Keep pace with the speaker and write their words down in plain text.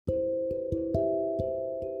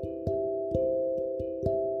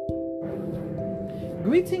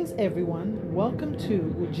Greetings, everyone. Welcome to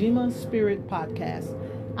Ujima Spirit Podcast.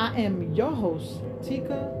 I am your host,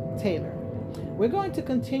 Tika Taylor. We're going to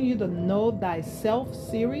continue the Know Thyself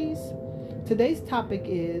series. Today's topic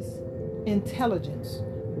is intelligence.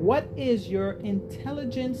 What is your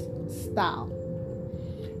intelligence style?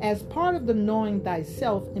 As part of the knowing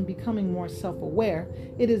thyself and becoming more self-aware,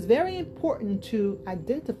 it is very important to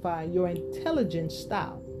identify your intelligence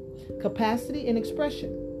style, capacity, and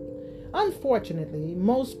expression. Unfortunately,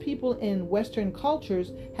 most people in Western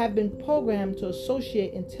cultures have been programmed to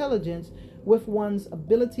associate intelligence with one's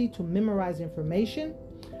ability to memorize information,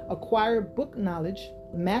 acquire book knowledge,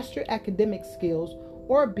 master academic skills,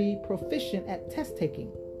 or be proficient at test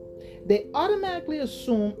taking. They automatically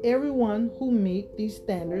assume everyone who meets these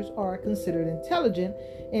standards are considered intelligent,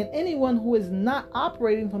 and anyone who is not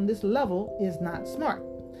operating from this level is not smart.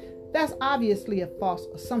 That's obviously a false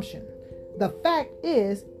assumption. The fact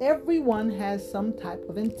is, everyone has some type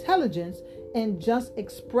of intelligence and just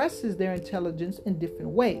expresses their intelligence in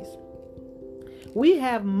different ways. We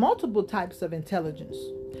have multiple types of intelligence.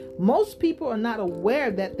 Most people are not aware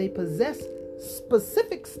that they possess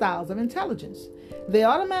specific styles of intelligence. They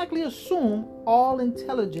automatically assume all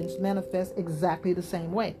intelligence manifests exactly the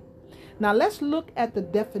same way. Now let's look at the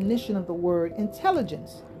definition of the word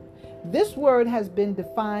intelligence. This word has been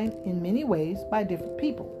defined in many ways by different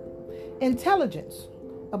people. Intelligence,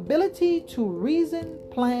 ability to reason,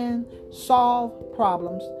 plan, solve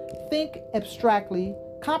problems, think abstractly,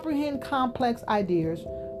 comprehend complex ideas,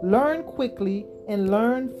 learn quickly, and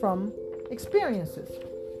learn from experiences.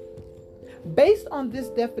 Based on this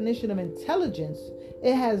definition of intelligence,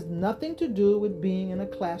 it has nothing to do with being in a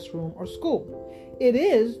classroom or school. It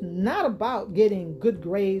is not about getting good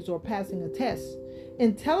grades or passing a test.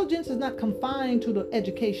 Intelligence is not confined to the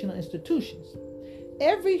educational institutions.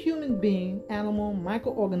 Every human being, animal,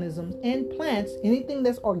 microorganisms, and plants, anything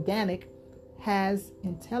that's organic, has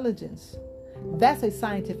intelligence. That's a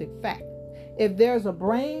scientific fact. If there's a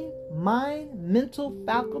brain, mind, mental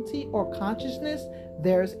faculty, or consciousness,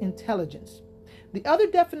 there's intelligence. The other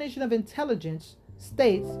definition of intelligence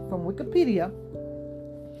states from Wikipedia,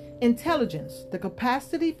 intelligence, the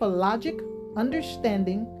capacity for logic,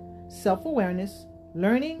 understanding, self-awareness,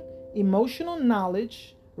 learning, emotional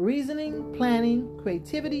knowledge, reasoning, planning,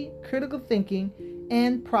 creativity, critical thinking,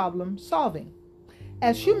 and problem solving.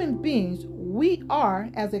 As human beings, we are,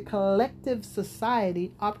 as a collective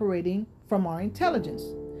society, operating from our intelligence.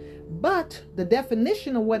 But the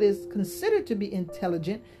definition of what is considered to be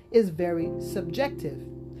intelligent is very subjective,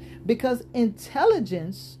 because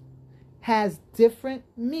intelligence has different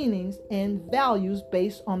meanings and values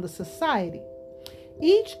based on the society.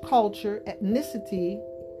 Each culture, ethnicity,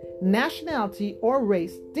 nationality, or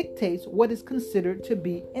race dictates what is considered to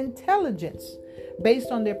be intelligence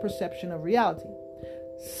based on their perception of reality.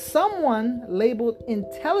 Someone labeled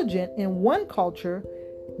intelligent in one culture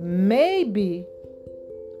may be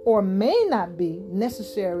or may not be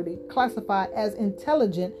necessarily classified as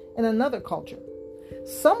intelligent in another culture.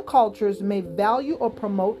 Some cultures may value or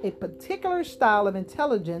promote a particular style of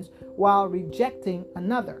intelligence while rejecting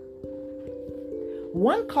another.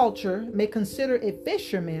 One culture may consider a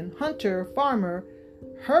fisherman, hunter, farmer,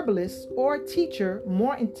 herbalist, or teacher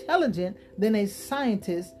more intelligent than a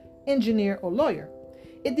scientist, engineer, or lawyer.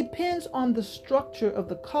 It depends on the structure of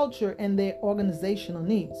the culture and their organizational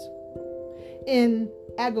needs. In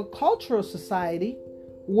agricultural society,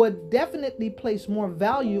 would definitely place more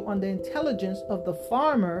value on the intelligence of the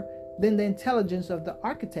farmer than the intelligence of the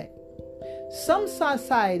architect. Some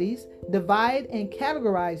societies divide and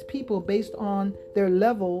categorize people based on their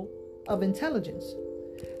level of intelligence,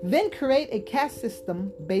 then create a caste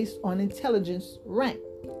system based on intelligence rank.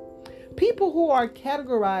 People who are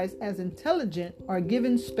categorized as intelligent are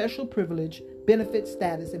given special privilege, benefit,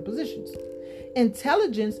 status, and positions.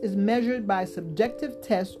 Intelligence is measured by subjective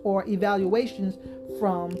tests or evaluations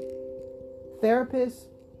from therapists,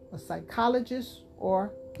 a psychologist,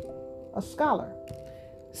 or a scholar.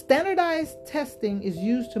 Standardized testing is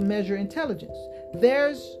used to measure intelligence.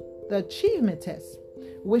 There's the achievement test,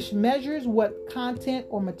 which measures what content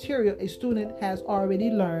or material a student has already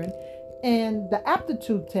learned, and the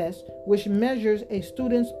aptitude test, which measures a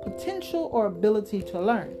student's potential or ability to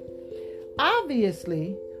learn.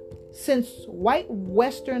 Obviously, since white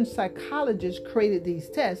Western psychologists created these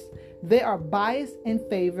tests, they are biased in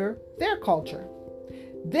favor of their culture.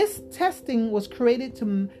 This testing was created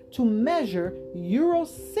to measure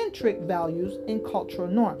Eurocentric values and cultural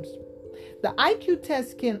norms. The IQ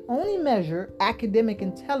test can only measure academic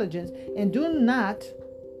intelligence and do not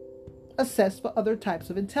assess for other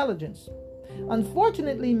types of intelligence.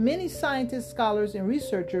 Unfortunately, many scientists, scholars, and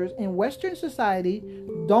researchers in Western society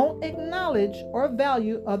don't acknowledge or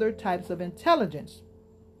value other types of intelligence.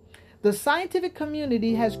 The scientific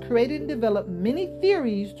community has created and developed many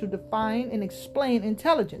theories to define and explain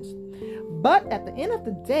intelligence. But at the end of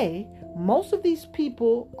the day, most of these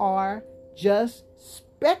people are just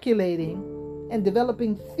speculating and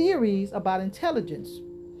developing theories about intelligence.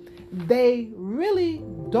 They really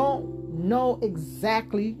don't know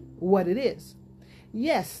exactly what it is.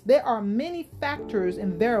 Yes, there are many factors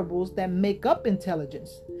and variables that make up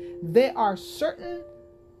intelligence. There are certain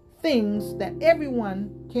things that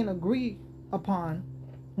everyone can agree upon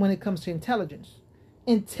when it comes to intelligence.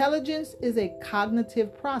 Intelligence is a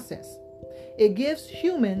cognitive process. It gives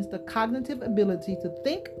humans the cognitive ability to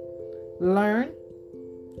think, learn,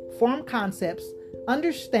 form concepts,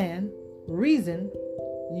 understand, reason,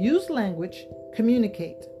 use language,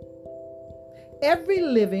 communicate. Every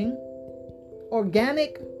living,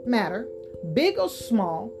 organic matter, big or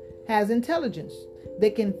small, has intelligence.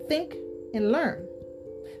 They can think and learn.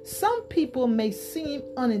 Some people may seem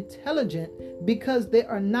unintelligent because they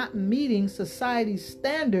are not meeting society's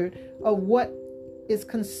standard of what is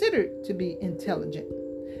considered to be intelligent.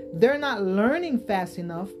 They're not learning fast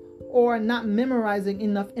enough, or not memorizing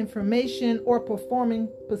enough information, or performing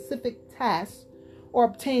specific tasks, or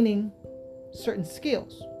obtaining certain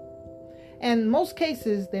skills. And in most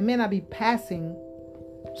cases, they may not be passing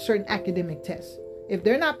certain academic tests. If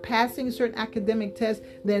they're not passing certain academic tests,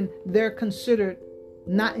 then they're considered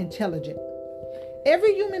not intelligent.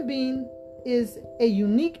 Every human being is a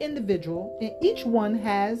unique individual, and each one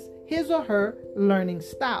has his or her learning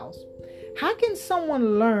styles. How can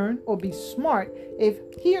someone learn or be smart if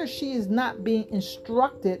he or she is not being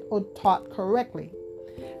instructed or taught correctly?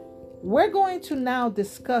 We're going to now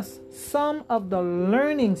discuss some of the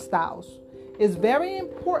learning styles. It's very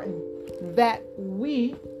important that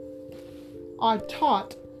we are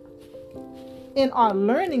taught in our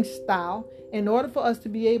learning style in order for us to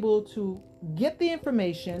be able to get the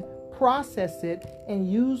information, process it,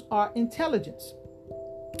 and use our intelligence.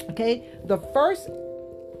 Okay, the first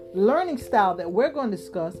learning style that we're going to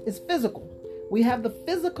discuss is physical. We have the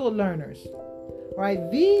physical learners. All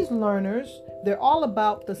right, these learners, they're all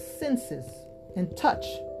about the senses and touch.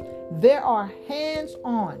 They are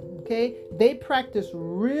hands-on, okay? They practice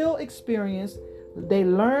real experience. They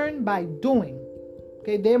learn by doing.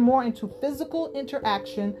 Okay, they're more into physical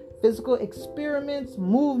interaction, physical experiments,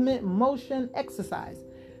 movement, motion, exercise.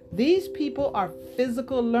 These people are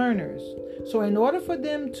physical learners. So in order for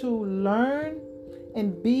them to learn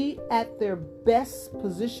and be at their best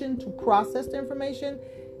position to process the information,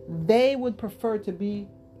 they would prefer to be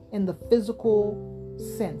in the physical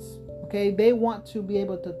sense. Okay, they want to be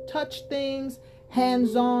able to touch things,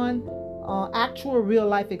 hands-on, actual real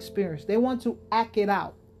life experience. They want to act it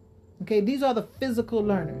out. Okay, these are the physical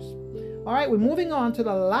learners. All right, we're moving on to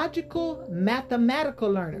the logical,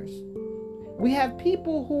 mathematical learners. We have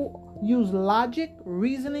people who use logic,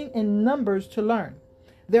 reasoning, and numbers to learn.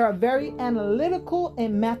 They are very analytical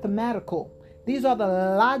and mathematical. These are the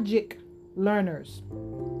logic learners.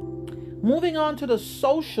 Moving on to the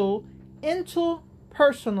social,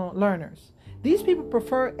 interpersonal learners. These people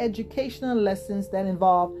prefer educational lessons that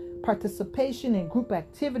involve participation in group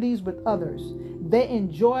activities with others. They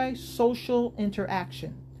enjoy social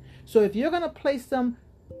interaction. So if you're going to place them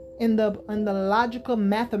in the logical,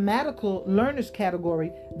 mathematical learners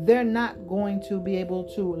category, they're not going to be able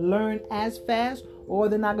to learn as fast, or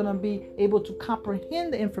they're not going to be able to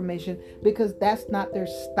comprehend the information because that's not their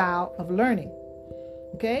style of learning.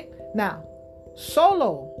 Okay? Now,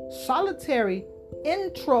 solitary,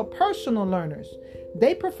 intrapersonal learners,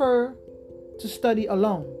 they prefer to study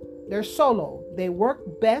alone. They're solo. They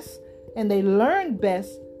work best and they learn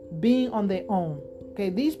best being on their own. Okay,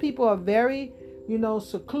 these people are very,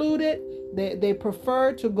 secluded. They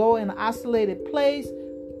prefer to go in an isolated place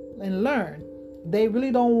and learn. They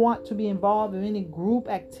really don't want to be involved in any group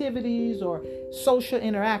activities or social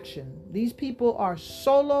interaction. These people are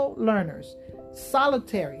solo learners,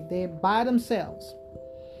 solitary. They're by themselves.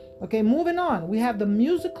 Okay, moving on. We have the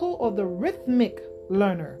musical or the rhythmic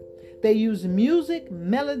learner. They use music,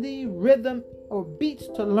 melody, rhythm, or beats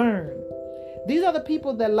to learn. These are the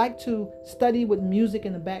people that like to study with music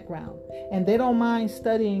in the background, and they don't mind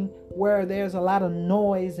studying where there's a lot of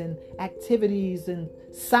noise and activities and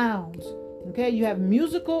sounds. Okay, you have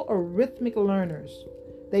musical or rhythmic learners.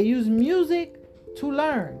 They use music to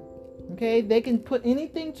learn. Okay, they can put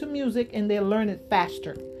anything to music and they'll learn it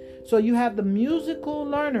faster. So you have the musical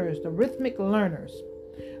learners, the rhythmic learners.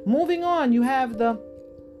 Moving on, you have the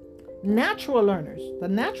natural learners. The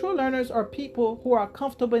natural learners are people who are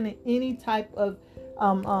comfortable in any type of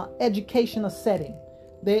educational setting.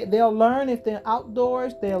 They'll learn if they're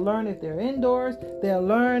outdoors. They'll learn if they're indoors. They'll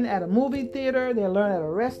learn at a movie theater. They'll learn at a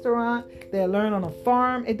restaurant. They'll learn on a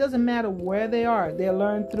farm. It doesn't matter where they are. They'll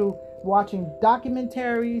learn through watching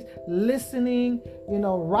documentaries, listening,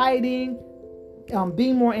 writing,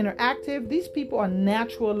 being more interactive. These people are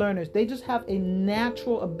natural learners. They just have a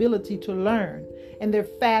natural ability to learn, and they're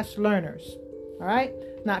fast learners. All right.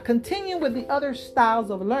 Now, continue with the other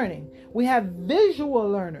styles of learning. We have visual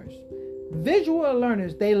learners. Visual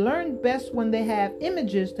learners, they learn best when they have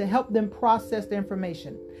images to help them process the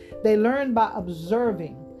information. They learn by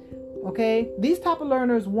observing. Okay. These type of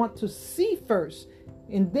learners want to see first,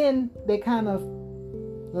 and then they kind of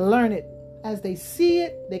learn it. As they see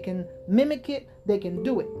it, they can mimic it, they can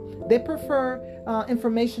do it. They prefer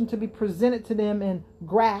information to be presented to them in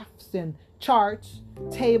graphs and charts,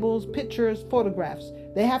 tables, pictures, photographs.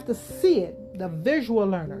 They have to see it, the visual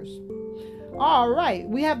learners. All right,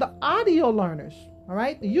 we have the audio learners. All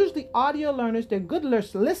right, usually audio learners, they're good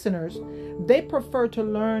listeners. They prefer to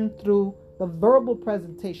learn through the verbal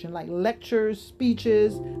presentation, like lectures,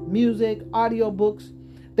 speeches, music, audio books.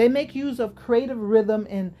 They make use of creative rhythm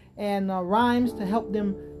and rhymes to help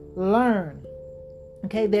them learn.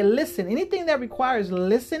 Okay, they listen. Anything that requires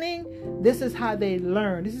listening, this is how they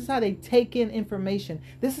learn. This is how they take in information.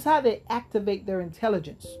 This is how they activate their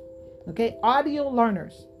intelligence. Okay, audio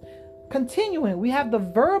learners. Continuing, we have the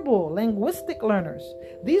verbal, linguistic learners.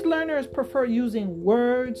 These learners prefer using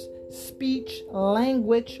words, speech,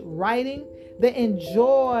 language, writing. They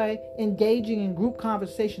enjoy engaging in group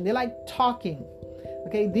conversation. They like talking.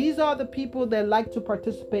 Okay, these are the people that like to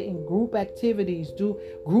participate in group activities, do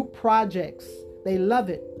group projects. They love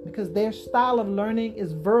it because their style of learning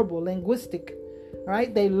is verbal, linguistic. All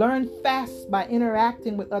right, they learn fast by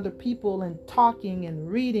interacting with other people and talking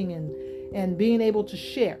and reading and being able to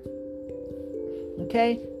share.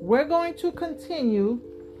 Okay, we're going to continue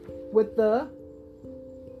with the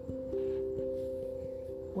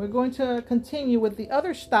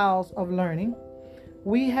other styles of learning.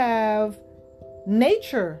 We have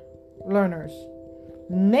nature learners.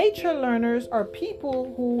 Nature learners are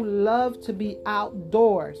people who love to be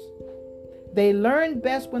outdoors. They learn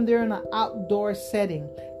best when they're in an outdoor setting.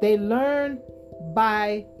 They learn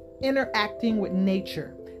by interacting with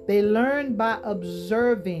nature. They learn by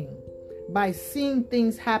observing, by seeing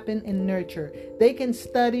things happen in nature. They can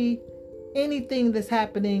study anything that's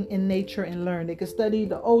happening in nature and learn. They can study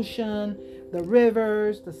the ocean, the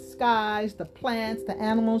rivers, the skies, the plants, the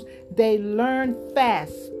animals. They learn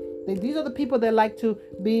fast. These are the people that like to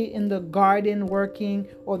be in the garden working,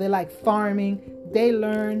 or they like farming. They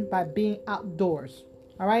learn by being outdoors.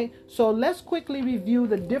 All right. So let's quickly review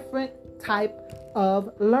the different type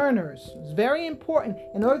of learners. It's very important.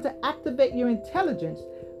 In order to activate your intelligence,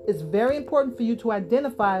 it's very important for you to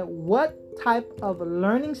identify what type of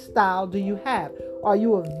learning style do you have. Are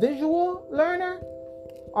you a visual learner?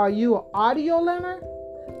 Are you an audio learner?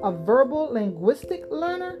 A verbal linguistic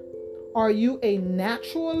learner? Are you a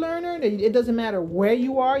natural learner? It doesn't matter where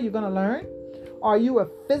you are, you're going to learn. Are you a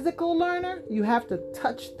physical learner? You have to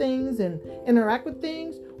touch things and interact with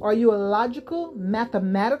things. Are you a logical,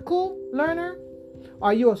 mathematical learner?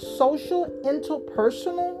 Are you a social,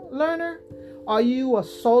 interpersonal learner? Are you a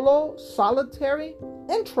solitary,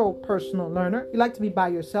 intrapersonal learner? You like to be by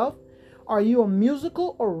yourself? Are you a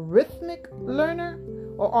musical or rhythmic learner?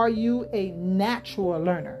 Or are you a natural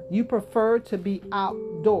learner? You prefer to be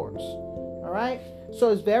outdoors. All right?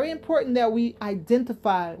 So it's very important that we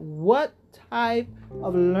identify what type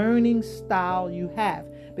of learning style you have,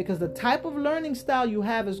 because the type of learning style you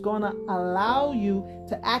have is going to allow you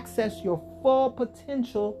to access your full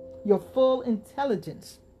potential, your full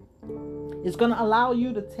intelligence. It's going to allow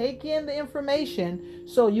you to take in the information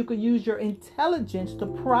so you can use your intelligence to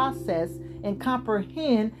process and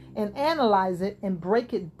comprehend and analyze it and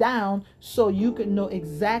break it down so you can know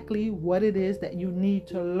exactly what it is that you need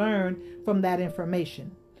to learn from that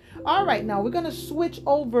information. All right, now we're going to switch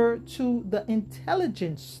over to the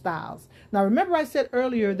intelligence styles. Now, remember I said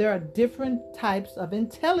earlier there are different types of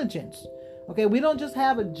intelligence. Okay, we don't just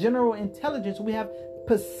have a general intelligence. We have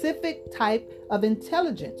specific type of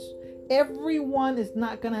intelligence. Everyone is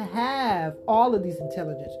not going to have all of these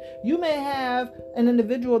intelligence. You may have an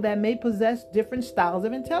individual that may possess different styles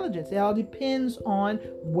of intelligence. It all depends on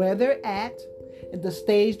where they're at, the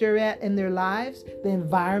stage they're at in their lives, the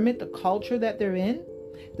environment, the culture that they're in,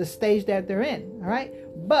 the stage that they're in. All right.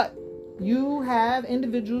 But you have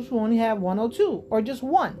individuals who only have one or two or just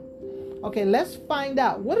one. Okay, let's find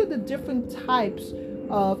out what are the different types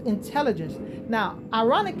of intelligence. Now,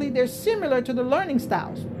 ironically, they're similar to the learning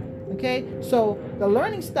styles. Okay, so the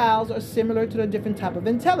learning styles are similar to the different type of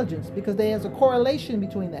intelligence because there's a correlation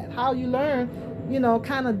between that. How you learn,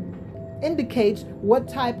 kind of indicates what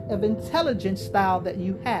type of intelligence style that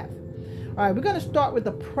you have. All right, we're going to start with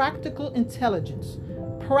the practical intelligence.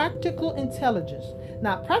 Practical intelligence.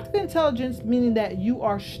 Now, practical intelligence meaning that you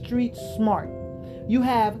are street smart. You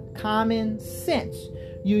have common sense.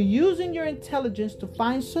 You're using your intelligence to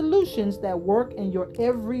find solutions that work in your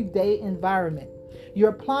everyday environment.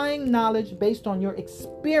 You're applying knowledge based on your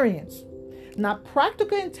experience. Now,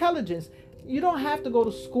 practical intelligence, you don't have to go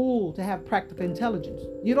to school to have practical intelligence.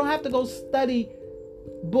 You don't have to go study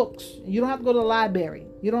books. You don't have to go to the library.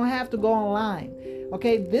 You don't have to go online.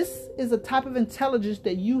 Okay, this is a type of intelligence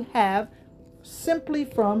that you have simply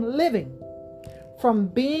from living, from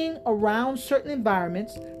being around certain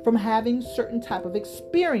environments, from having certain type of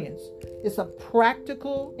experience. It's a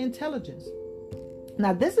practical intelligence.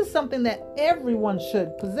 Now, this is something that everyone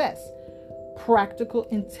should possess. Practical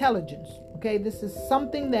intelligence. Okay, this is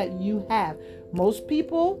something that you have. Most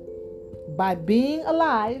people, by being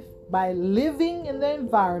alive, by living in the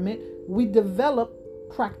environment, we develop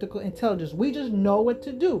practical intelligence. We just know what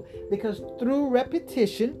to do because through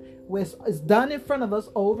repetition, which is done in front of us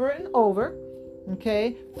over and over,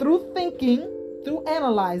 okay, through thinking, through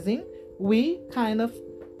analyzing, we kind of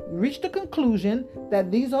reach the conclusion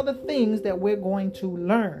that these are the things that we're going to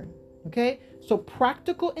learn. Okay, so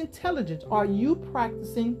practical intelligence. Are you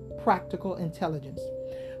practicing practical intelligence?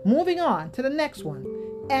 Moving on to the next one,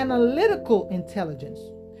 analytical intelligence.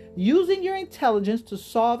 Using your intelligence to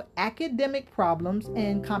solve academic problems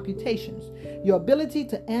and computations. Your ability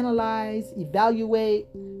to analyze, evaluate,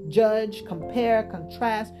 judge, compare,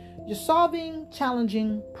 contrast. You're solving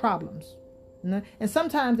challenging problems. And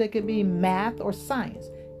sometimes it could be math or science.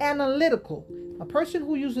 Analytical. A person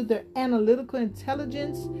who uses their analytical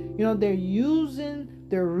intelligence, they're using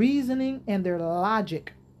their reasoning and their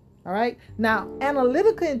logic. All right. Now,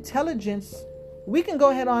 analytical intelligence, we can go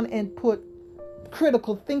ahead on and put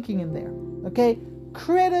critical thinking in there. Okay.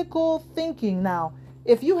 Critical thinking. Now,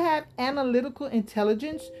 if you have analytical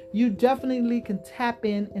intelligence, you definitely can tap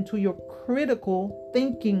into your critical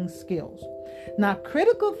thinking skills. Now,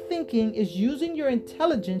 critical thinking is using your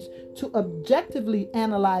intelligence to objectively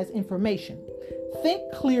analyze information.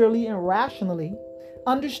 Think clearly and rationally.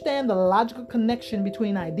 Understand the logical connection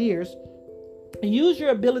between ideas. Use your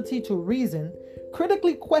ability to reason.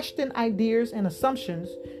 Critically question ideas and assumptions.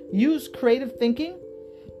 Use creative thinking.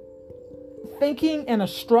 Thinking in a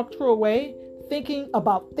structural way. Thinking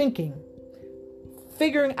about thinking.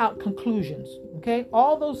 Figuring out conclusions. Okay?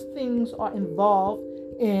 All those things are involved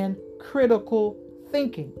in critical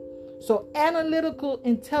thinking. So analytical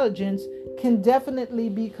intelligence can definitely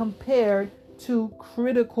be compared to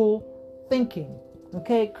critical thinking.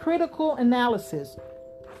 Okay? Critical analysis.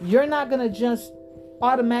 You're not going to just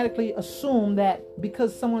automatically assume that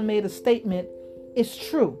because someone made a statement, it's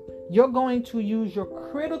true. You're going to use your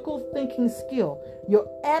critical thinking skill, your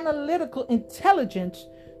analytical intelligence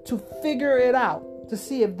to figure it out, to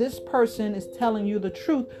see if this person is telling you the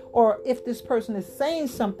truth or if this person is saying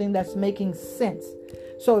something that's making sense.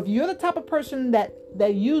 So if you're the type of person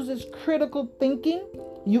that uses critical thinking,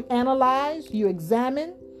 you analyze, you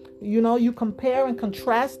examine, you compare and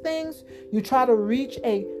contrast things, you try to reach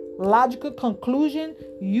a logical conclusion,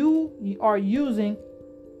 you are using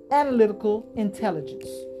analytical intelligence.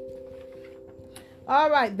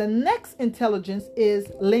 All right, the next intelligence is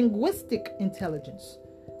linguistic intelligence.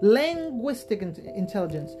 Linguistic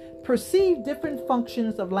intelligence. Perceive different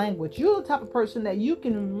functions of language. You're the type of person that you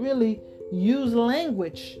can really use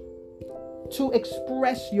language to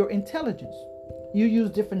express your intelligence. You use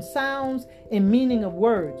different sounds and meaning of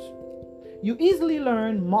words. You easily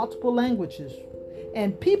learn multiple languages.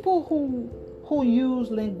 And people who use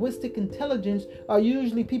linguistic intelligence are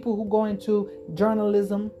usually people who go into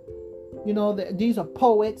journalism. These are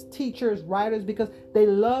poets, teachers, writers, because they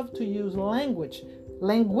love to use language.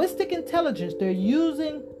 Linguistic intelligence, they're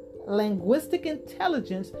using linguistic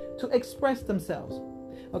intelligence to express themselves.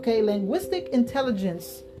 Okay, linguistic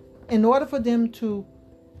intelligence, in order for them to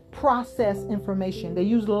process information, they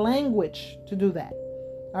use language to do that.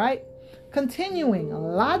 All right, continuing,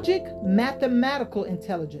 logic, mathematical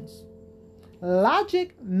intelligence.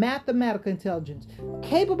 Logic, mathematical intelligence,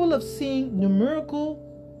 capable of seeing numerical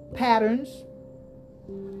patterns,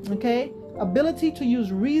 okay, ability to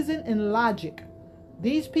use reason and logic.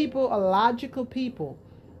 These people are logical people,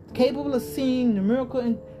 capable of seeing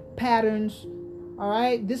numerical patterns. All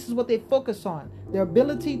right, this is what they focus on, their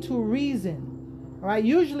ability to reason. All right.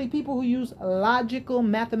 Usually people who use logical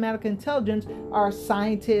mathematical intelligence are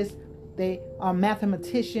scientists, they are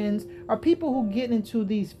mathematicians, or people who get into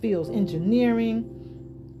these fields, engineering,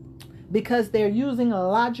 because they're using a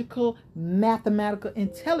logical mathematical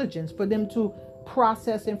intelligence for them to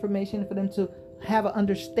process information, for them to have an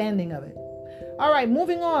understanding of it. All right,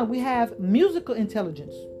 moving on, we have musical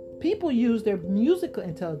intelligence. People use their musical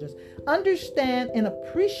intelligence, understand and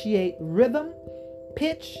appreciate rhythm,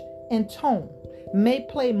 pitch, and tone, may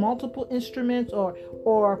play multiple instruments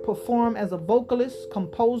or perform as a vocalist,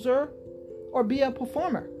 composer, or be a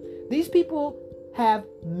performer. These people have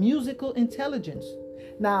musical intelligence.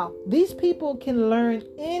 Now, these people can learn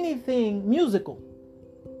anything musical.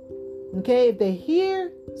 Okay, if they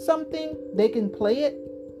hear something, they can play it.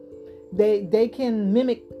 They can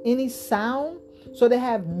mimic any sound. So they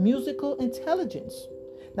have musical intelligence.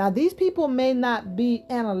 Now, these people may not be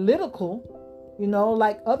analytical,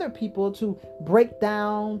 like other people, to break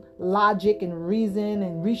down logic and reason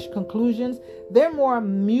and reach conclusions. They're more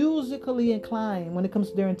musically inclined when it comes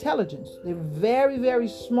to their intelligence. They're very, very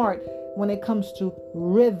smart when it comes to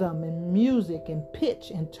rhythm and music and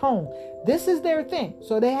pitch and tone. This is their thing.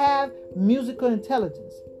 So they have musical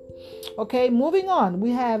intelligence. Okay, moving on, we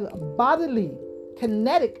have bodily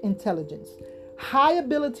kinetic intelligence. High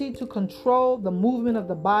ability to control the movement of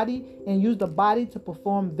the body and use the body to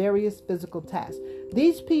perform various physical tasks.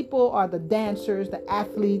 These people are the dancers, the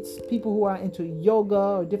athletes, people who are into yoga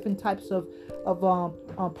or different types of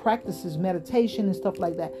practices, meditation and stuff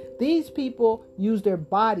like that. These people use their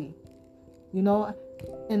body, in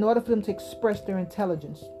order for them to express their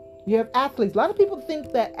intelligence. You have athletes. A lot of people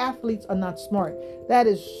think that athletes are not smart. That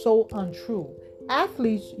is so untrue.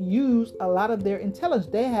 Athletes use a lot of their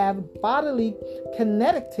intelligence. They have bodily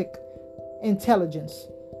kinetic intelligence.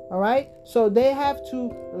 All right. So they have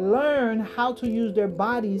to learn how to use their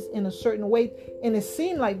bodies in a certain way. And it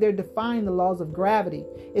seems like they're defying the laws of gravity.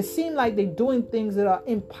 It seems like they're doing things that are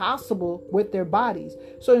impossible with their bodies.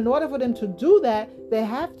 So in order for them to do that, they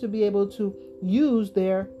have to be able to use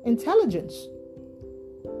their intelligence.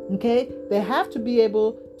 Okay. They have to be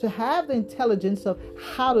able to have the intelligence of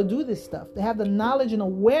how to do this stuff. They have the knowledge and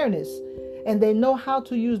awareness, and they know how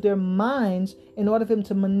to use their minds in order for them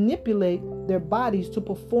to manipulate their bodies to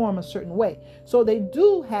perform a certain way. So they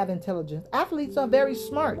do have intelligence. Athletes are very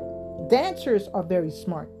smart. Dancers are very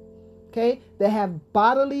smart. Okay? They have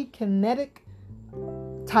bodily kinetic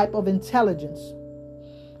type of intelligence.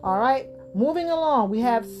 All right? Moving along, we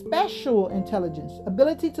have spatial intelligence,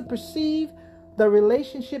 ability to perceive the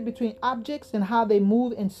relationship between objects and how they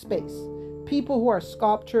move in space. People who are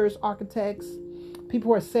sculptors, architects, people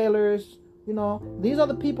who are sailors, these are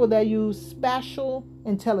the people that use spatial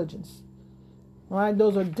intelligence. All right,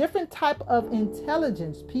 those are different type of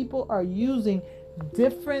intelligence. People are using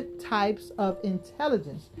different types of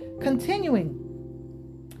intelligence. Continuing,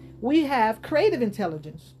 we have creative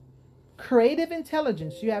intelligence. Creative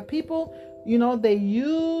intelligence. You have people, they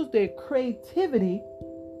use their creativity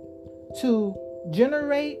to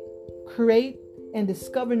generate, create, and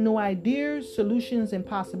discover new ideas, solutions, and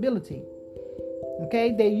possibility.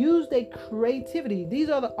 Okay, they use their creativity. These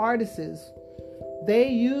are the artists. They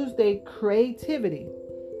use their creativity.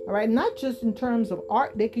 All right, not just in terms of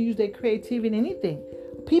art. They can use their creativity in anything.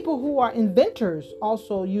 People who are inventors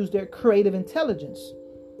also use their creative intelligence.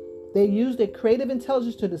 They use their creative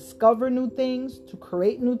intelligence to discover new things, to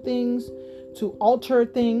create new things, to alter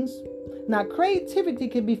things. Now, creativity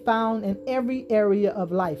can be found in every area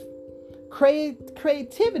of life.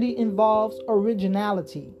 Creativity involves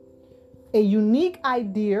originality, a unique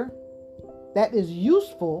idea that is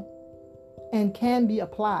useful and can be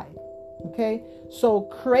applied. Okay, so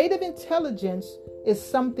creative intelligence is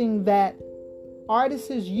something that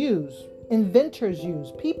artists use, inventors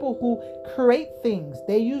use, people who create things.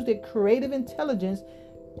 They use their creative intelligence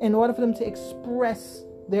in order for them to express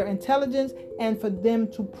their intelligence and for them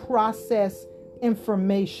to process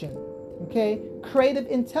information. Okay, creative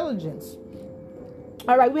intelligence.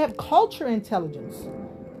 All right, we have culture intelligence,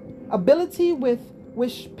 ability with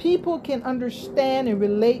which people can understand and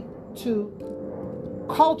relate to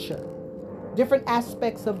culture, different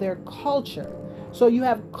aspects of their culture. So you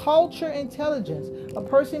have culture intelligence. A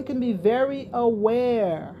person can be very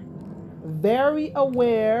aware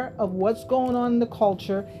of what's going on in the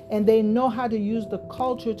culture, and they know how to use the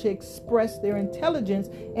culture to express their intelligence,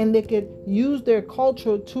 and they could use their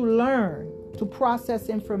culture to learn, to process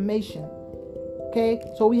information. Okay,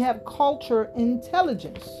 so we have culture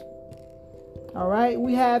intelligence. All right,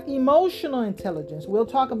 we have emotional intelligence. We'll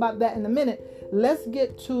talk about that in a minute. Let's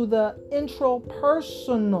get to the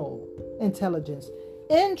intrapersonal intelligence.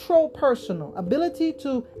 Intrapersonal, ability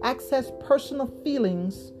to access personal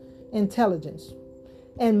feelings, intelligence,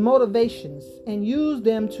 and motivations, and use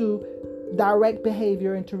them to direct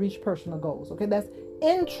behavior and to reach personal goals. Okay, that's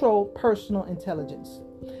intrapersonal intelligence.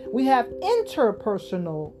 We have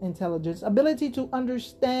interpersonal intelligence, ability to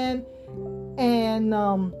understand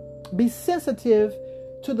and be sensitive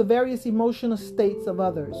to the various emotional states of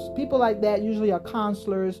others. People like that usually are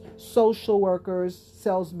counselors, social workers,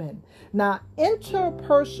 salesmen. Now,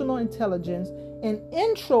 interpersonal intelligence and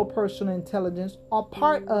intrapersonal intelligence are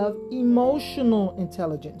part of emotional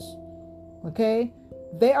intelligence. Okay?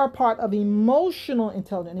 They are part of emotional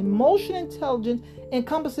intelligence. Emotional intelligence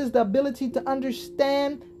encompasses the ability to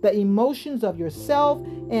understand the emotions of yourself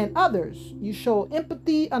and others. You show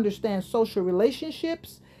empathy, understand social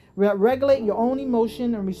relationships, regulate your own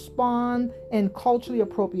emotion, and respond in culturally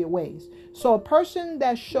appropriate ways. So a person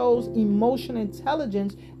that shows emotional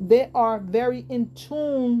intelligence, they are very in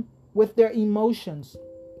tune with their emotions.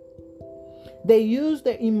 They use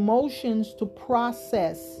their emotions to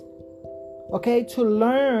process, okay, to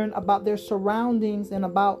learn about their surroundings and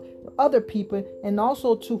about other people, and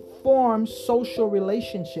also to form social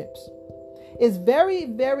relationships. It's very,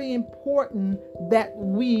 very important that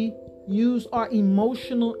we use our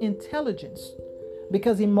emotional intelligence,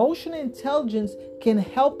 because emotional intelligence can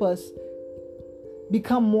help us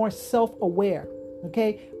become more self-aware,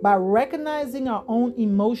 okay? By recognizing our own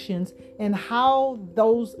emotions and how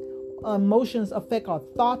those emotions affect our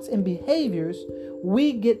thoughts and behaviors,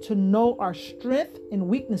 we get to know our strengths and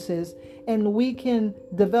weaknesses, and we can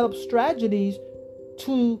develop strategies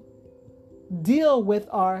to deal with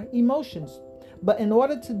our emotions. But in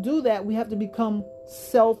order to do that, we have to become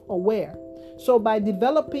self-aware. So by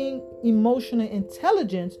developing emotional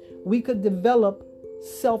intelligence, we could develop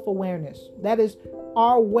self-awareness. That is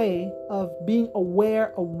our way of being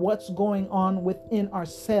aware of what's going on within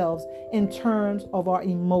ourselves in terms of our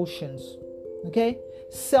emotions. Okay?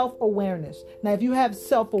 Self-awareness. Now, if you have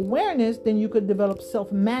self-awareness, then you could develop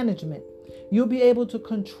self-management. You'll be able to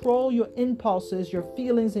control your impulses, your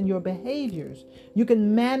feelings, and your behaviors. You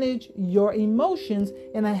can manage your emotions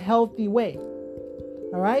in a healthy way.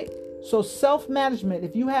 All right? So self-management,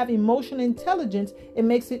 if you have emotional intelligence, it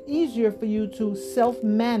makes it easier for you to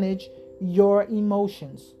self-manage your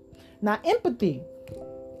emotions. Now, empathy.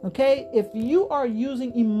 Okay? If you are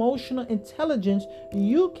using emotional intelligence,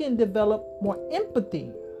 you can develop more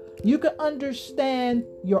empathy. You can understand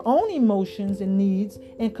your own emotions and needs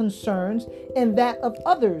and concerns and that of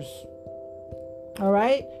others. All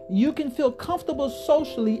right? You can feel comfortable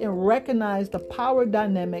socially and recognize the power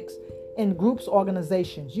dynamics in groups,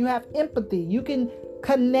 organizations. You have empathy. You can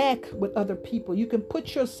connect with other people. You can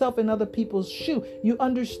put yourself in other people's shoes. You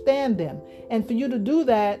understand them. And for you to do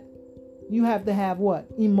that, you have to have what?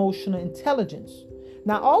 Emotional intelligence.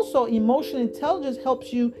 Now, also, emotional intelligence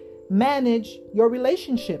helps you manage your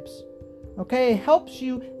relationships. Okay? It helps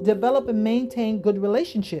you develop and maintain good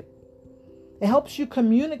relationship. It helps you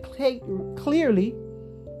communicate clearly.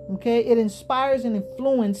 Okay? It inspires and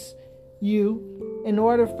influences you in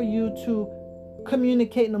order for you to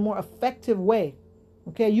communicate in a more effective way.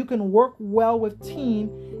 Okay? You can work well with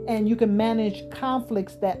team, and you can manage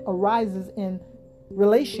conflicts that arises in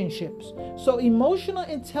relationships. So emotional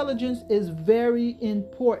intelligence is very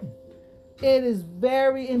important. It is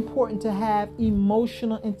very important to have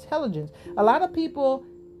emotional intelligence. A lot of people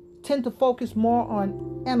tend to focus more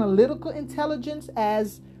on analytical intelligence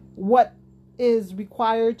as what is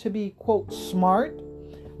required to be, quote, smart.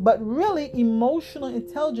 But really, emotional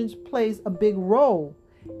intelligence plays a big role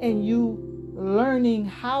in you learning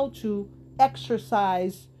how to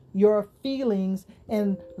exercise your feelings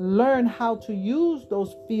and learn how to use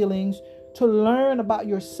those feelings to learn about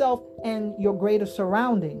yourself and your greater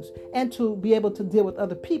surroundings, and to be able to deal with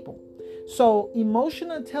other people. So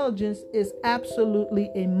emotional intelligence is absolutely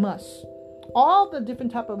a must. All the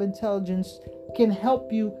different type of intelligence can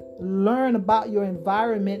help you learn about your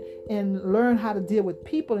environment and learn how to deal with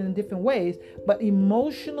people in different ways. But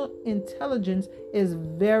emotional intelligence is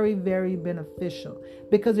very, very beneficial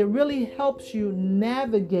because it really helps you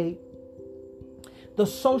navigate the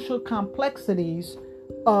social complexities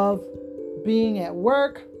of being at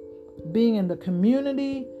work, being in the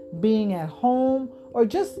community, being at home, or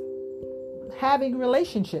just having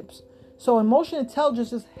relationships. So emotional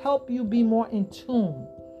intelligence just helps you be more in tune.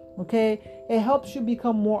 Okay? It helps you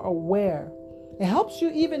become more aware. It helps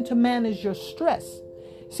you even to manage your stress.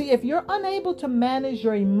 See, if you're unable to manage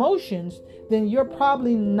your emotions, then you're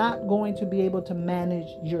probably not going to be able to manage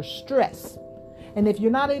your stress. And if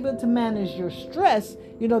you're not able to manage your stress,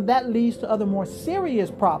 that leads to other more serious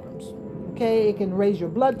problems. Okay, it can raise your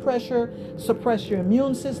blood pressure, suppress your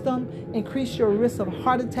immune system, increase your risk of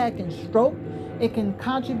heart attack and stroke. It can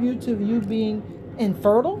contribute to you being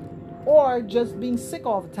infertile or just being sick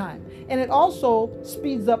all the time. And it also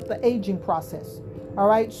speeds up the aging process. All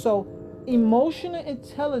right, so emotional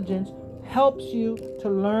intelligence helps you to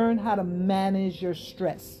learn how to manage your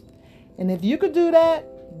stress. And if you could do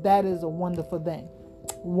that, that is a wonderful thing.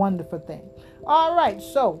 Wonderful thing. All right,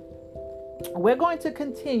 so we're going to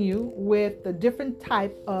continue with the different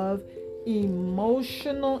type of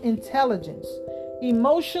emotional intelligence.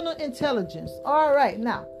 Emotional intelligence. All right,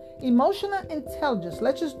 now, emotional intelligence.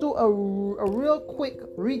 Let's just do a real quick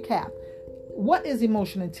recap. What is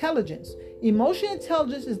emotional intelligence? Emotional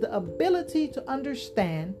intelligence is the ability to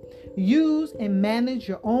understand, use, and manage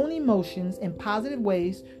your own emotions in positive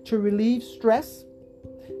ways to relieve stress,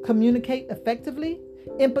 communicate effectively,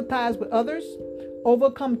 empathize with others,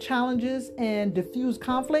 overcome challenges, and diffuse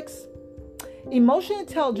conflicts. Emotional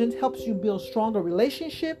intelligence helps you build stronger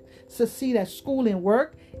relationships, succeed at school and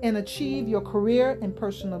work, and achieve your career and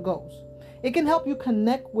personal goals. It can help you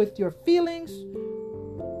connect with your feelings,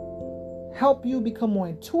 help you become more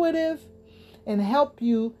intuitive, and help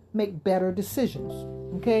you make better decisions.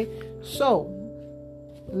 Okay, so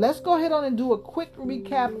let's go ahead on and do a quick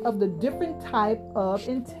recap of the different type of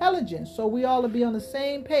intelligence so we all will be on the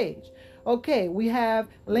same page. Okay, we have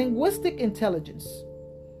linguistic intelligence,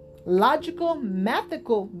 logical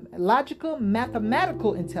mathematical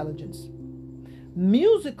intelligence,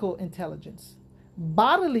 musical intelligence,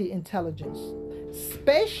 bodily intelligence,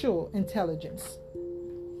 spatial intelligence,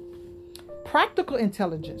 practical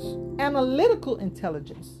intelligence, analytical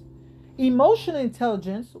intelligence, emotional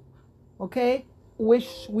intelligence, okay,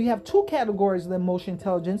 which we have two categories of emotional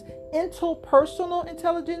intelligence: interpersonal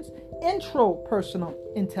intelligence, intrapersonal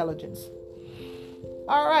intelligence.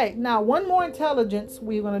 All right, now one more intelligence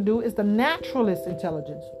we're going to do is the naturalist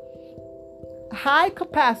intelligence. High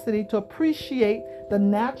capacity to appreciate the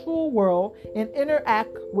natural world and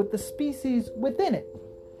interact with the species within it.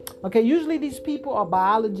 Okay, usually these people are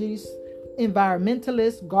biologists,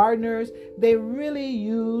 environmentalists, gardeners. They really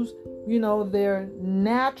use, their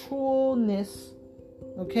naturalness,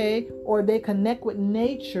 okay, or they connect with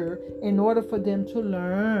nature in order for them to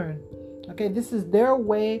learn. Okay, this is their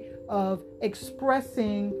way of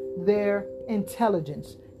expressing their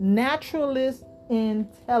intelligence. Naturalist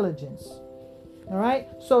intelligence. All right,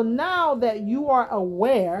 so now that you are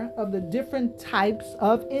aware of the different types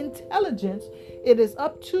of intelligence, it is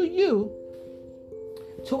up to you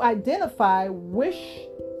to identify which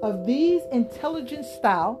of these intelligence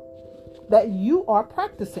style that you are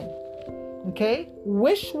practicing. Okay,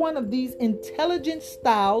 which one of these intelligence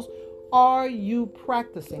styles are you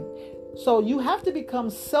practicing? So you have to become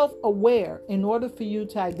self-aware in order for you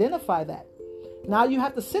to identify that. Now you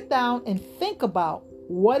have to sit down and think about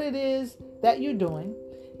what it is that you're doing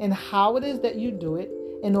and how it is that you do it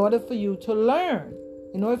in order for you to learn,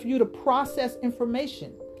 in order for you to process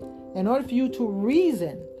information, in order for you to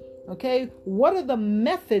reason. Okay, what are the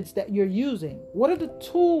methods that you're using? What are the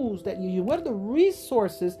tools that you use? What are the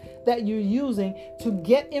resources that you're using to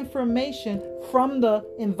get information from the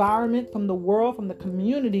environment, from the world, from the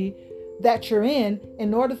community that you're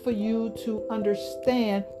in order for you to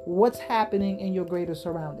understand what's happening in your greater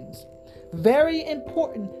surroundings? Very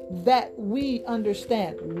important that we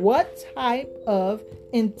understand what type of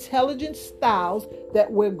intelligence styles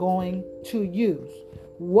that we're going to use.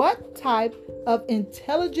 What type of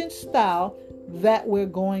intelligence style that we're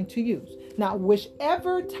going to use. Now,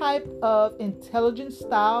 whichever type of intelligence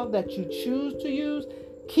style that you choose to use,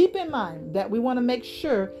 keep in mind that we want to make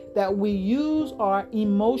sure that we use our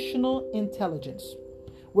emotional intelligence.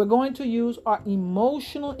 We're going to use our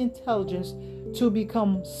emotional intelligence to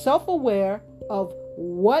become self-aware of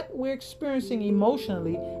what we're experiencing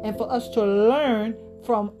emotionally and for us to learn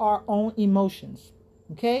from our own emotions.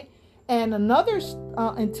 Okay? And another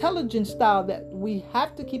intelligence style that we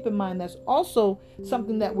have to keep in mind, that's also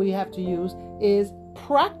something that we have to use, is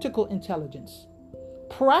practical intelligence.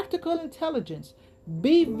 Practical intelligence.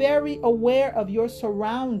 Be very aware of your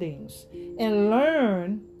surroundings and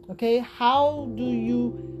learn, okay, how do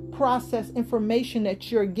you process information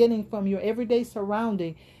that you're getting from your everyday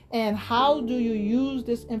surrounding, and how do you use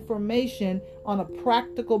this information on a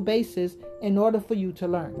practical basis in order for you to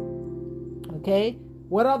learn. Okay?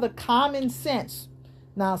 What are the common sense?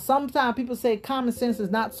 Now, sometimes people say common sense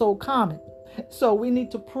is not so common. So we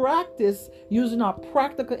need to practice using our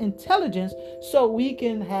practical intelligence so we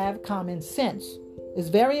can have common sense. It's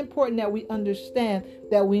very important that we understand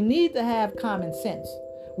that we need to have common sense.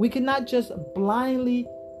 We cannot just blindly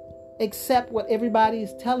accept what everybody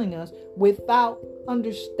is telling us without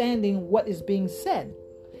understanding what is being said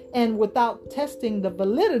and without testing the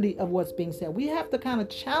validity of what's being said. We have to kind of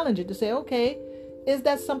challenge it to say, okay, is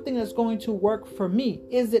that something that's going to work for me?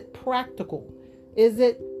 Is it practical? Is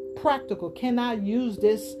it practical? Can I use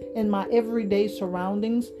this in my everyday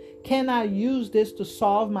surroundings? Can I use this to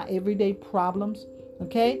solve my everyday problems?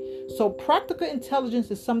 Okay, so practical intelligence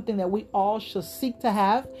is something that we all should seek to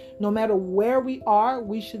have. No matter where we are,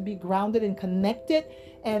 we should be grounded and connected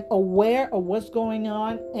and aware of what's going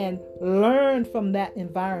on and learn from that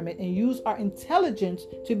environment and use our intelligence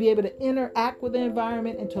to be able to interact with the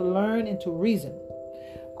environment and to learn and to reason.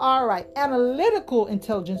 All right, analytical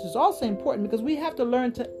intelligence is also important because we have to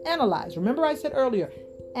learn to analyze. Remember I said earlier,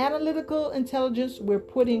 analytical intelligence, we're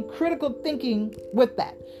putting critical thinking with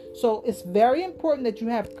that. So it's very important that you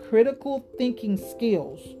have critical thinking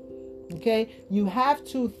skills. Okay, you have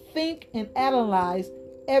to think and analyze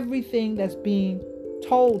everything that's being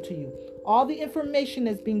told to you. All the information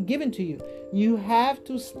that's being given to you. You have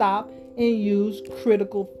to stop and use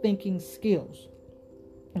critical thinking skills.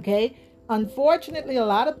 Okay, unfortunately, a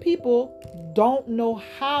lot of people don't know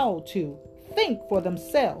how to think for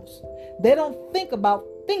themselves. They don't think about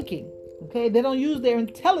thinking. Okay, they don't use their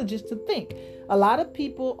intelligence to think. A lot of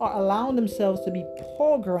people are allowing themselves to be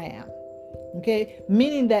programmed. Okay,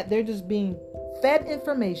 meaning that they're just being fed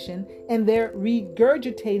information and they're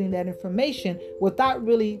regurgitating that information without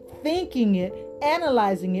really thinking it,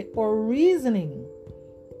 analyzing it, or reasoning.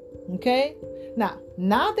 Okay,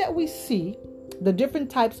 now that we see the different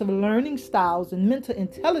types of learning styles and mental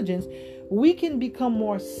intelligence, we can become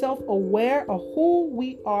more self-aware of who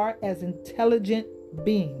we are as intelligent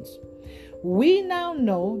beings. We now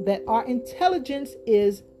know that our intelligence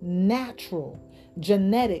is natural,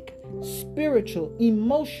 genetic, spiritual,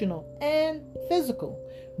 emotional, and physical.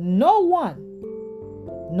 No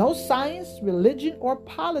science, religion, or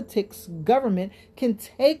politics, government can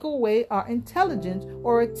take away our intelligence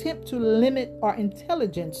or attempt to limit our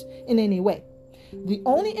intelligence in any way. The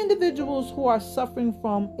only individuals who are suffering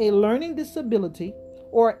from a learning disability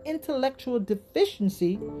or intellectual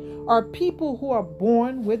deficiency are people who are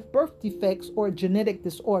born with birth defects or genetic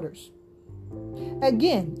disorders.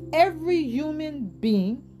 Again, every human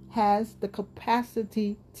being has the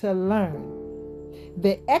capacity to learn.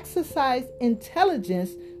 They exercise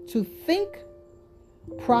intelligence to think,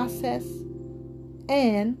 process,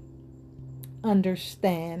 and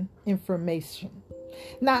understand information.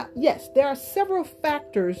 Now, yes, there are several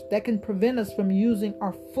factors that can prevent us from using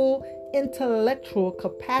our full intellectual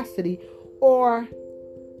capacity or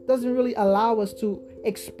doesn't really allow us to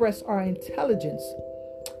express our intelligence.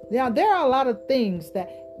 Now, there are a lot of things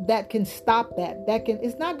that can stop that.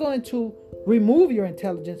 It's not going to remove your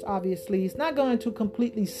intelligence, obviously. It's not going to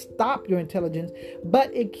completely stop your intelligence,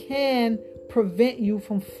 but it can prevent you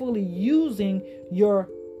from fully using your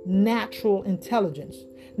natural intelligence.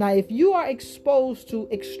 Now, if you are exposed to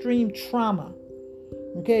extreme trauma,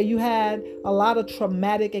 okay, you had a lot of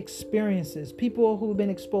traumatic experiences, people who've been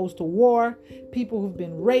exposed to war, people who've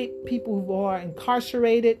been raped, people who are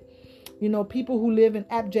incarcerated, people who live in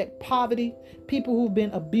abject poverty, people who've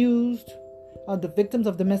been abused, the victims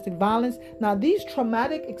of domestic violence. Now, these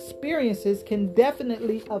traumatic experiences can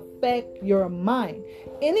definitely affect your mind.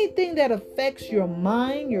 Anything that affects your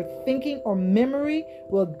mind, your thinking, or memory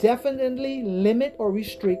will definitely limit or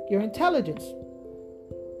restrict your intelligence.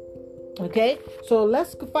 Okay, so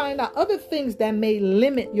let's find out other things that may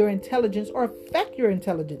limit your intelligence or affect your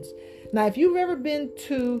intelligence. Now, if you've ever been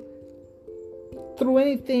through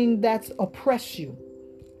anything that's oppressed you,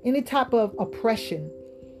 any type of oppression,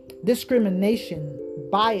 discrimination,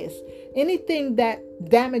 bias, anything that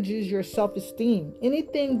damages your self-esteem,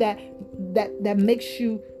 anything that makes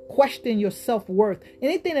you question your self-worth,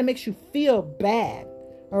 anything that makes you feel bad,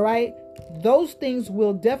 all right, those things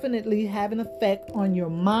will definitely have an effect on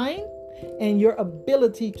your mind and your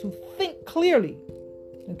ability to think clearly.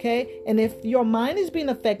 Okay, and if your mind is being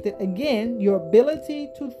affected, again, your ability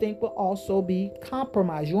to think will also be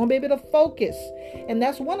compromised. You won't be able to focus, and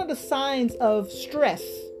that's one of the signs of stress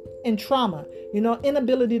and trauma.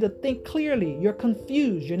 Inability to think clearly. You're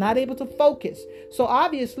confused. You're not able to focus. So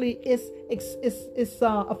obviously, it's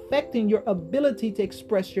affecting your ability to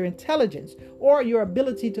express your intelligence or your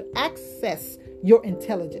ability to access your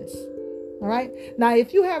intelligence. All right. Now,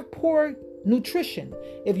 if you have poor nutrition,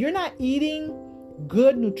 if you're not eating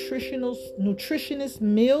good nutritionist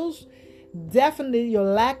meals, definitely your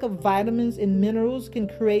lack of vitamins and minerals can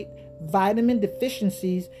create vitamin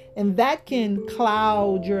deficiencies, and that can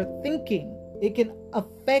cloud your thinking. It can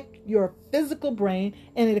affect your physical brain,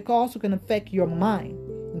 and it also can affect your mind.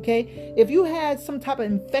 Okay, if you had some type of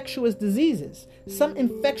infectious diseases, some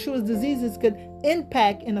infectious diseases could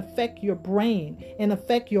impact and affect your brain and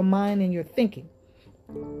affect your mind and your thinking.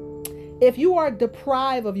 If you are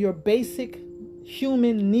deprived of your basic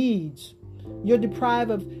human needs, you're deprived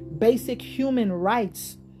of basic human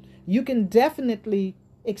rights, you can definitely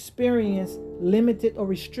experience limited or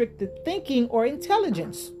restricted thinking or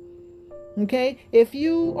intelligence. Okay, if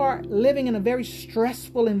you are living in a very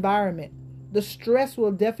stressful environment, the stress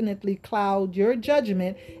will definitely cloud your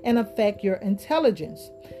judgment and affect your intelligence.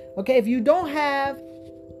 Okay, if you don't have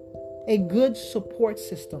a good support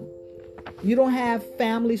system, you don't have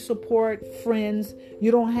family support, friends,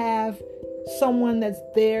 you don't have someone that's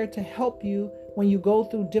there to help you when you go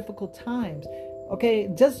through difficult times. Okay,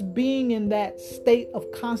 just being in that state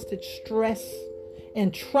of constant stress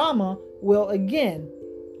and trauma will again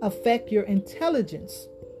affect your intelligence.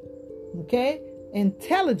 Okay?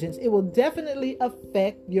 Intelligence, it will definitely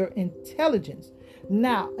affect your intelligence.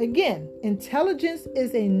 Now, again, intelligence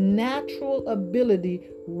is a natural ability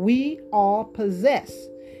we all possess.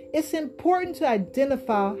 It's important to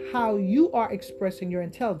identify how you are expressing your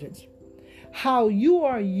intelligence, how you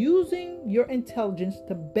are using your intelligence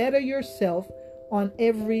to better yourself on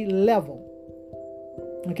every level.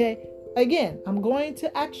 Okay? Again, I'm going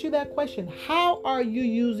to ask you that question. How are you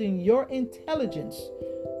using your intelligence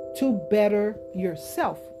to better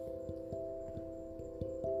yourself?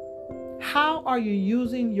 How are you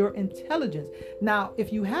using your intelligence? Now,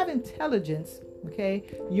 if you have intelligence, okay,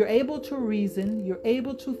 you're able to reason, you're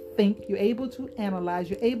able to think, you're able to analyze,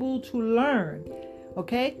 you're able to learn,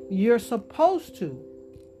 okay? You're supposed to,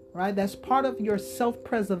 right? That's part of your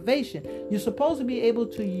self-preservation. You're supposed to be able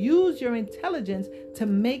to use your intelligence to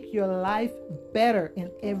make your life better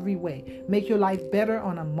in every way. Make your life better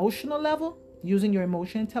on an emotional level, using your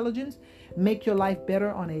emotional intelligence. Make your life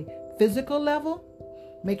better on a physical level.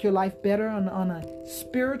 Make your life better on a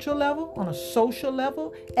spiritual level, on a social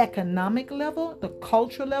level, economic level, the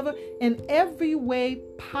cultural level, in every way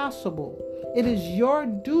possible. It is your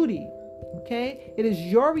duty, okay? It is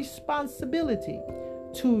your responsibility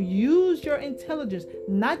to use your intelligence,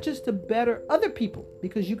 not just to better other people,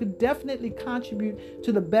 because you could definitely contribute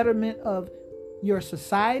to the betterment of your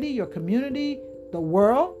society, your community, the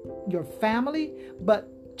world, your family, but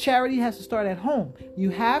charity has to start at home. You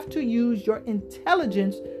have to use your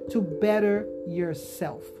intelligence to better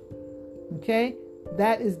yourself. Okay?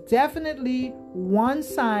 That is definitely one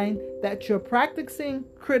sign that you're practicing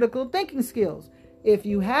critical thinking skills. If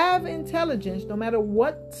you have intelligence, no matter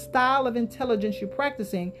what style of intelligence you're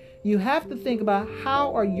practicing, you have to think about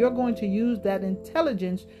how are you going to use that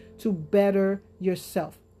intelligence to better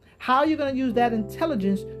yourself. How are you going to use that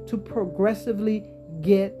intelligence to progressively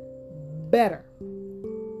get better?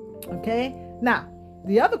 Okay? Now,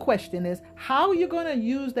 the other question is, how are you going to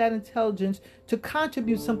use that intelligence to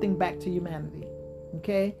contribute something back to humanity?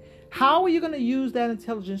 Okay? How are you going to use that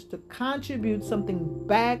intelligence to contribute something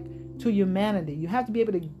back to humanity? You have to be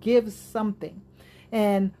able to give something.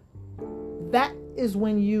 And that is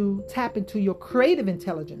when you tap into your creative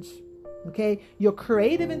intelligence. Okay? Your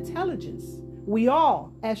creative intelligence. We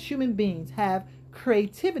all, as human beings, have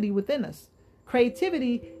creativity within us.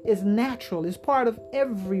 Creativity is natural, it's part of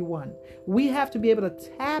everyone. We have to be able to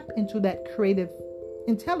tap into that creative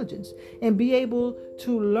intelligence and be able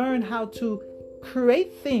to learn how to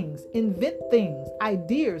create things, invent things,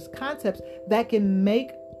 ideas, concepts that can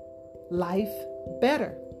make life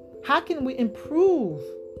better. How can we improve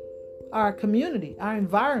our community, our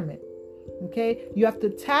environment? Okay, you have to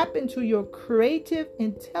tap into your creative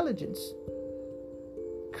intelligence.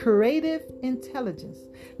 Creative intelligence.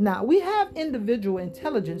 Now, we have individual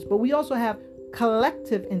intelligence, but we also have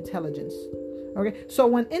collective intelligence. Okay, so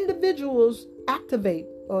when individuals activate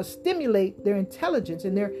or stimulate their intelligence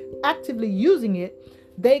and they're actively using it,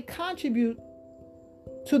 they contribute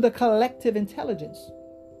to the collective intelligence.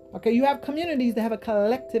 Okay, you have communities that have a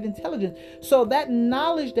collective intelligence. So that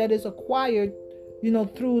knowledge that is acquired,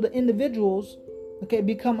 through the individuals, okay,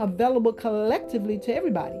 become available collectively to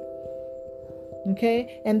everybody.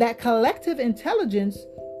 Okay, and that collective intelligence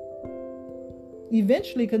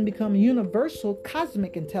eventually can become universal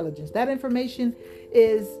cosmic intelligence. That information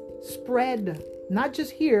is spread not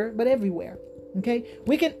just here, but everywhere. Okay,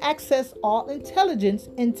 we can access all intelligence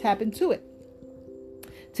and tap into it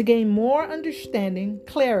to gain more understanding,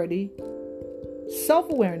 clarity,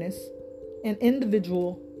 self-awareness, and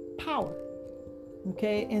individual power.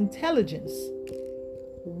 Okay, intelligence.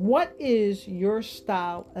 What is your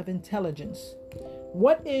style of intelligence?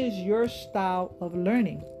 What is your style of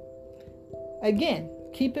learning? Again,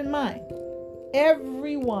 keep in mind,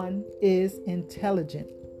 everyone is intelligent.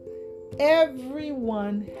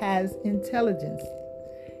 Everyone has intelligence.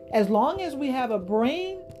 As long as we have a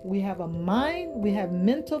brain, we have a mind, we have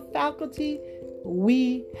mental faculty,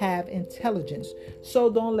 we have intelligence. So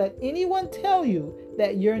don't let anyone tell you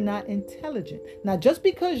that you're not intelligent. Now, just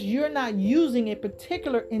because you're not using a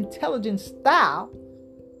particular intelligence style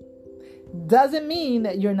doesn't mean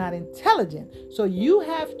that you're not intelligent. So you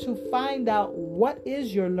have to find out what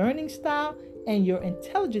is your learning style and your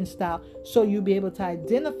intelligence style, so you'll be able to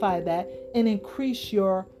identify that and increase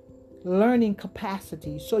your learning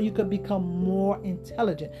capacity so you could become more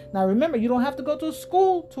intelligent. Now remember, you don't have to go to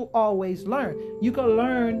school to always learn. You can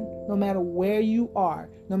learn no matter where you are,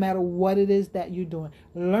 no matter what it is that you're doing.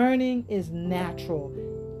 Learning is natural.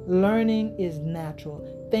 Learning is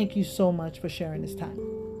natural. Thank you so much for sharing this time.